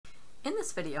In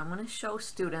this video, I'm going to show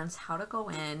students how to go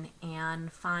in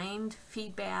and find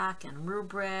feedback and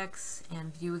rubrics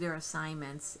and view their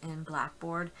assignments in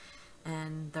Blackboard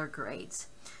and their grades.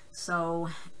 So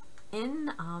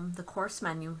in the course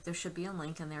menu, there should be a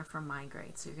link in there for My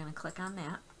Grades. So you're going to click on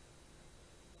that.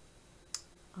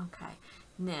 Okay,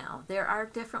 now there are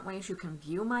different ways you can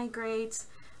view My Grades.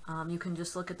 You can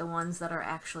just look at the ones that are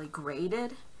actually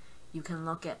graded. You can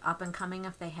look at up and coming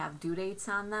if they have due dates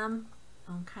on them.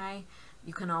 Okay,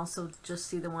 you can also just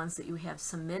see the ones that you have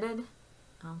submitted.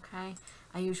 Okay,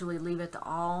 I usually leave it to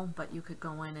all, but you could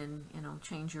go in and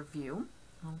change your view.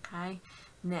 Okay,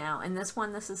 now in this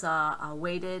one, this is a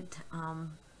weighted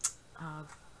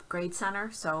grade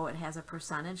center, so it has a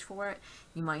percentage for it.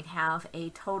 You might have a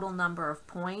total number of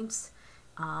points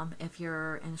if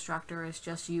your instructor is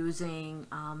just using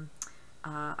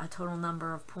a total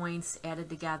number of points added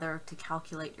together to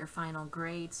calculate your final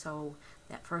grade, so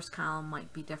that first column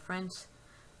might be different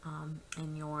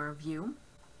in your view.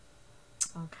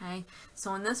 Okay,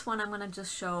 so in this one I'm going to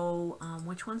just show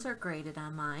which ones are graded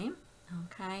on mine.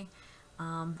 Okay,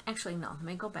 actually no, let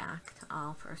me go back to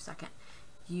all for a second.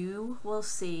 You will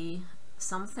see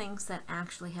some things that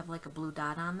actually have like a blue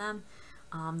dot on them.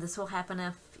 This will happen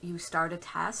if you start a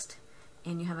test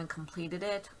and you haven't completed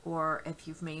it, or if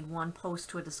you've made one post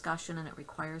to a discussion and it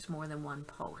requires more than one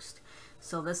post.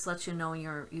 So this lets you know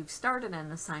you've started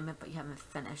an assignment but you haven't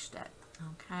finished it.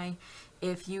 Okay,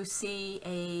 if you see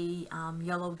a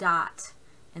yellow dot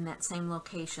in that same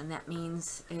location, that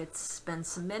means it's been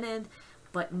submitted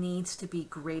but needs to be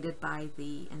graded by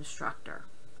the instructor.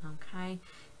 Okay,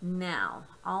 now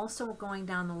also going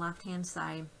down the left hand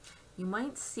side, you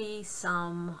might see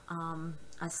some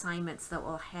assignments that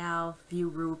will have view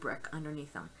rubric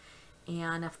underneath them,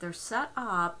 and if they're set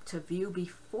up to view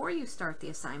before you start the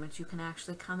assignment, you can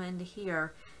actually come into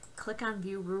here, click on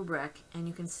view rubric, and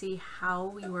you can see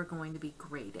how you are going to be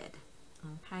graded.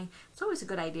 Okay, it's always a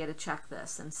good idea to check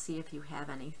this and see if you have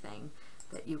anything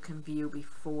that you can view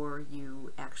before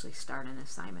you actually start an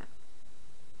assignment.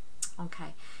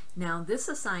 Okay, now this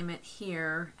assignment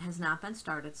here has not been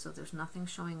started, so there's nothing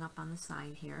showing up on the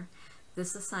side here.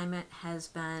 This assignment has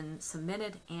been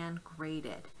submitted and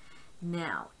graded.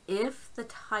 Now, if the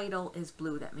title is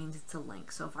blue, that means it's a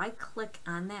link. So if I click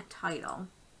on that title,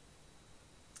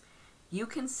 you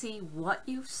can see what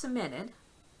you've submitted.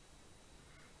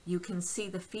 You can see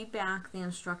the feedback the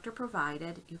instructor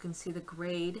provided. You can see the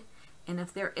grade. And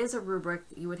if there is a rubric,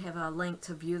 you would have a link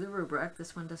to view the rubric.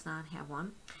 This one does not have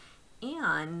one.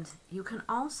 And you can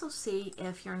also see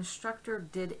if your instructor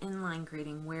did inline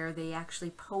grading, where they actually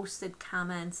posted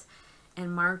comments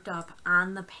and marked up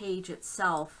on the page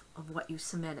itself of what you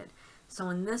submitted. So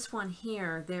in this one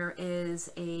here, there is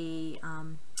a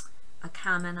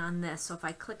comment on this. So if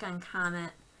I click on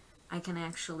comment, I can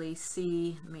actually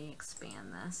see, let me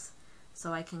expand this,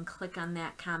 so I can click on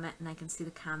that comment and I can see the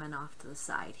comment off to the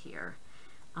side here.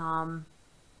 Let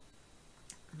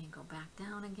me go back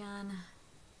down again.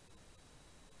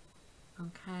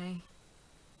 Okay.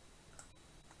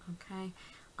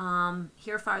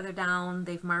 Here farther down,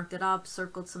 they've marked it up,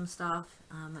 circled some stuff.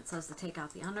 It says to take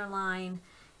out the underline,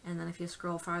 and then if you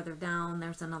scroll farther down,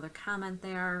 there's another comment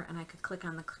there, and I could click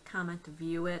on the comment to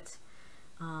view it.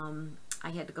 I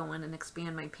had to go in and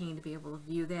expand my pane to be able to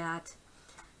view that.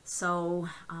 So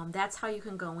that's how you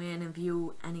can go in and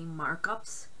view any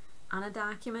markups on a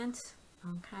document.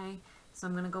 Okay, so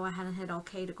I'm going to go ahead and hit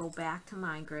OK to go back to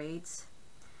My Grades.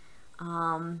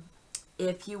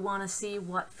 If you want to see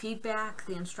what feedback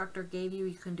the instructor gave you,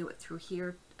 you can do it through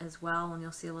here as well, and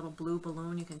you'll see a little blue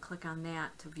balloon. You can click on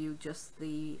that to view just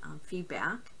the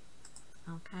feedback.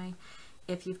 Okay,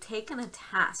 if you've taken a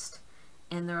test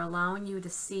and they're allowing you to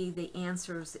see the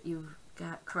answers that you've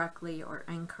got correctly or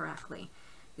incorrectly,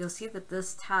 you'll see that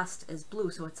this test is blue,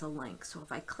 so it's a link. So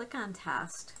if I click on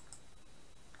test,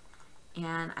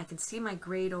 and I can see my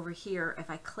grade over here, if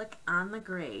I click on the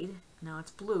grade, now it's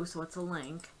blue, so it's a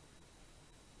link,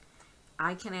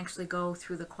 I can actually go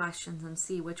through the questions and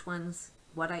see which ones,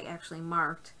 what I actually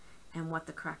marked and what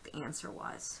the correct answer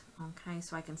was. Okay,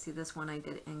 so I can see this one I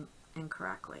did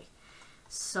incorrectly.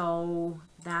 So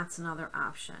that's another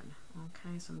option.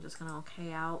 Okay, so I'm just going to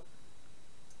OK out.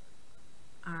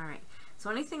 Alright,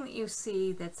 so anything that you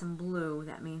see that's in blue,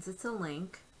 that means it's a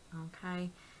link.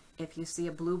 Okay, if you see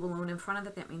a blue balloon in front of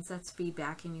it, that means that's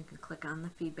feedback, and you can click on the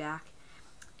feedback.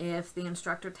 If the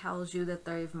instructor tells you that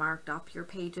they've marked up your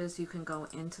pages, you can go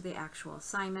into the actual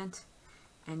assignment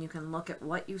and you can look at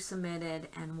what you submitted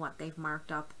and what they've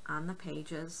marked up on the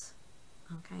pages.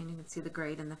 Okay, and you can see the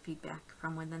grade and the feedback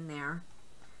from within there,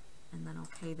 and then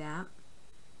OK that.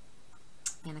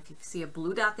 And if you see a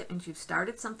blue dot, that means you've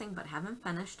started something but haven't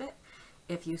finished it.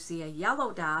 If you see a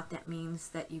yellow dot, that means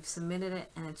that you've submitted it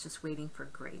and it's just waiting for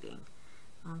grading.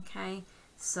 Okay,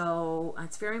 so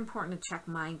it's very important to check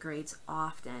My Grades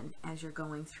often as you're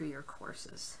going through your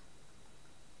courses.